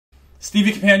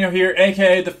Stevie Campagno here,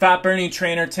 aka the Fat Burning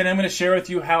Trainer. Today I'm going to share with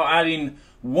you how adding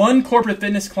one corporate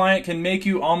fitness client can make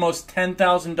you almost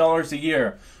 $10,000 a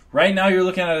year. Right now you're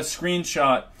looking at a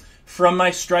screenshot from my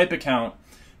Stripe account.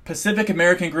 Pacific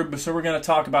American Group, so we're going to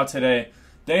talk about today,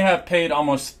 they have paid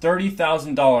almost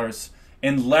 $30,000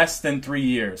 in less than 3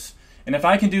 years. And if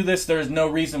I can do this, there's no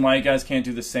reason why you guys can't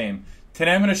do the same.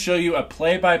 Today I'm going to show you a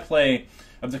play-by-play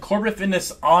of the corporate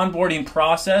fitness onboarding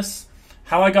process,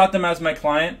 how I got them as my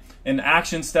client, and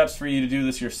action steps for you to do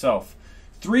this yourself.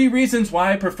 3 reasons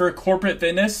why I prefer corporate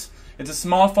fitness. It's a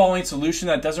small following solution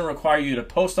that doesn't require you to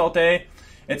post all day.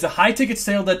 It's a high-ticket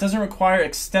sale that doesn't require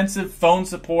extensive phone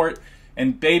support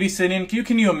and babysitting.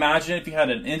 Can you imagine if you had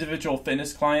an individual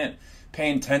fitness client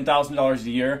paying $10,000 a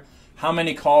year, how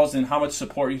many calls and how much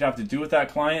support you'd have to do with that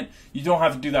client? You don't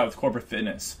have to do that with corporate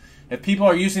fitness. If people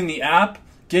are using the app,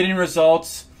 getting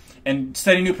results, and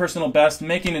setting new personal best,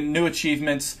 making new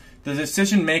achievements, the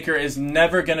decision maker is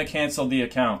never going to cancel the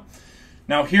account.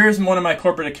 Now here's one of my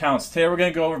corporate accounts. Today we're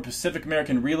going to go over Pacific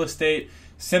American Real Estate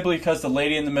simply because the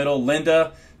lady in the middle,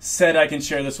 Linda, said I can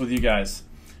share this with you guys.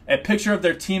 A picture of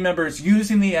their team members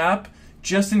using the app,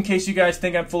 just in case you guys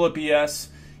think I'm full of BS.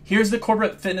 Here's the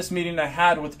corporate fitness meeting I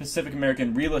had with Pacific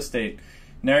American Real Estate.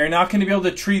 Now you're not going to be able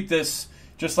to treat this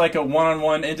just like a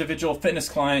one-on-one individual fitness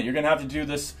client. You're going to have to do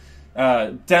this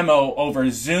demo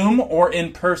over Zoom or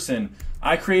in person.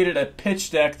 I created a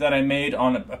pitch deck that I made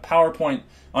on a PowerPoint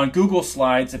on Google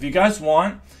Slides. If you guys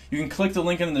want, you can click the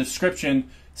link in the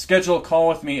description, schedule a call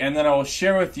with me, and then I will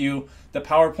share with you the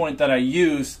PowerPoint that I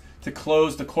use to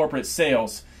close the corporate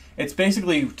sales. It's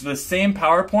basically the same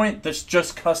PowerPoint that's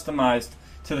just customized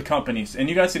to the companies. And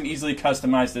you guys can easily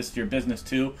customize this to your business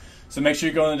too. So make sure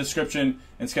you go in the description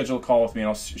and schedule a call with me and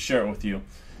I'll share it with you.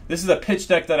 This is a pitch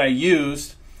deck that I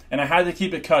used, and I had to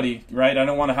keep it cutty, right? I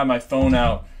don't want to have my phone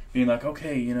out being like,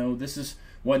 okay, you know, this is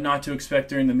what not to expect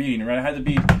during the meeting, right? I had to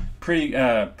be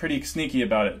pretty sneaky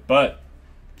about it. But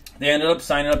they ended up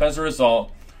signing up as a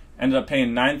result, ended up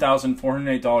paying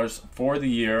 $9,408 for the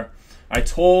year. I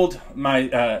told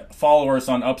my followers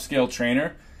on Upscale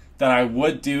Trainer that I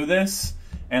would do this,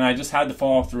 and I just had to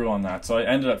follow through on that. So I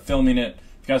ended up filming it.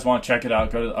 If you guys want to check it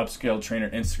out, go to the Upscale Trainer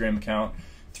Instagram account.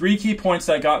 3 key points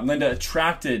that got Linda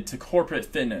attracted to corporate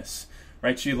fitness.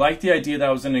 Right? She liked the idea that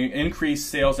it was going to increase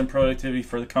sales and productivity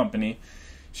for the company.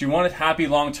 She wanted happy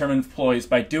long-term employees.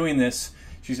 By doing this,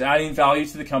 she's adding value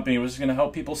to the company, which is going to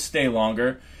help people stay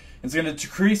longer. It's going to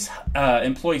decrease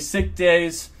employee sick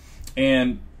days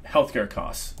and healthcare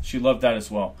costs. She loved that as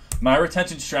well. My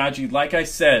retention strategy, like I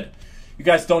said, you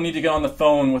guys don't need to get on the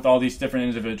phone with all these different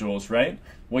individuals, right?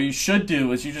 What you should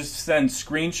do is you just send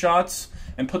screenshots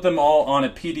and put them all on a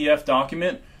PDF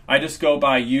document. I just go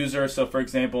by user. So for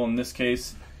example, in this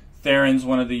case, Theron's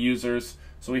one of the users.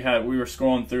 So we were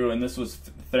scrolling through, and this was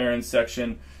Theron's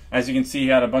section. As you can see, he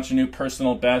had a bunch of new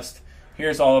personal best.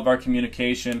 Here's all of our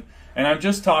communication. And I'm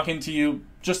just talking to you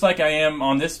just like I am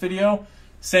on this video.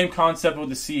 Same concept with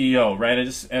the CEO, right?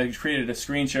 I created a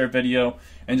screen share video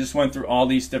and just went through all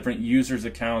these different users'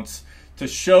 accounts to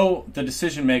show the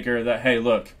decision maker that, hey,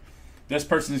 look, this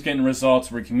person is getting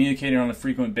results. We're communicating on a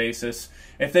frequent basis.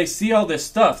 If they see all this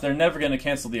stuff, they're never going to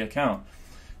cancel the account.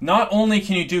 Not only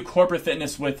can you do corporate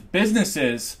fitness with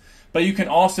businesses, but you can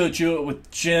also do it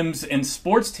with gyms and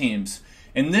sports teams.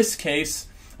 In this case,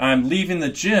 I'm leaving the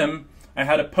gym. I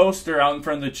had a poster out in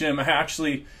front of the gym. I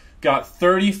actually got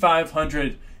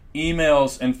 3,500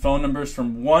 emails and phone numbers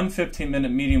from one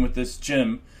 15-minute meeting with this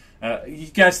gym. You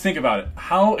guys think about it.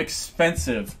 How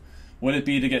expensive would it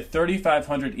be to get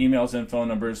 3,500 emails and phone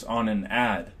numbers on an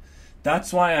ad?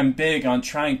 That's why I'm big on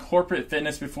trying corporate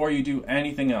fitness before you do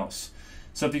anything else.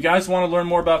 So if you guys want to learn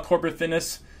more about corporate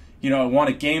fitness, want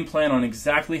a game plan on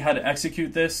exactly how to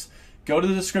execute this, go to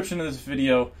the description of this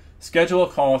video, schedule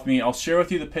a call with me. I'll share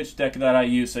with you the pitch deck that I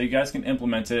use so you guys can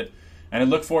implement it. And I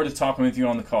look forward to talking with you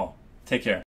on the call. Take care.